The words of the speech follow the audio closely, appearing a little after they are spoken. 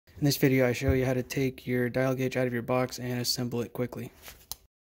In this video I show you how to take your dial gauge out of your box and assemble it quickly.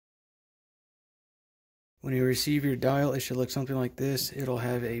 When you receive your dial, it should look something like this. It'll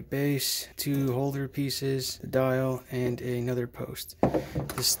have a base, two holder pieces, the dial, and another post.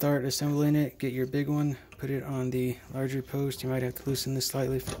 To start assembling it, get your big one, put it on the larger post. You might have to loosen this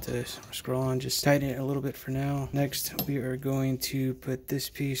slightly for it to scroll on. Just tighten it a little bit for now. Next, we are going to put this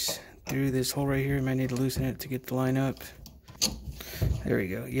piece through this hole right here. You might need to loosen it to get the line up. There we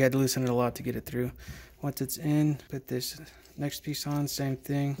go. You had to loosen it a lot to get it through. Once it's in, put this next piece on, same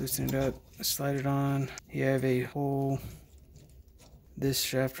thing, loosen it up, slide it on. You have a hole. This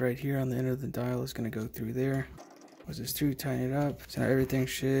shaft right here on the end of the dial is going to go through there. Once it's through, tighten it up. So now everything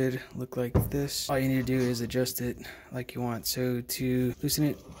should look like this. All you need to do is adjust it like you want. So to loosen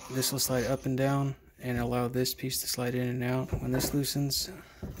it, this will slide up and down and allow this piece to slide in and out. When this loosens,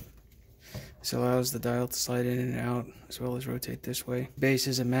 this allows the dial to slide in and out as well as rotate this way. Base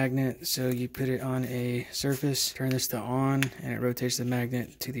is a magnet, so you put it on a surface, turn this to on, and it rotates the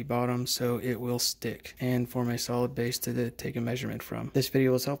magnet to the bottom so it will stick and form a solid base to take a measurement from. If this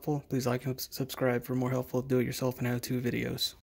video was helpful, please like and subscribe for more helpful do-it-yourself and how-to videos.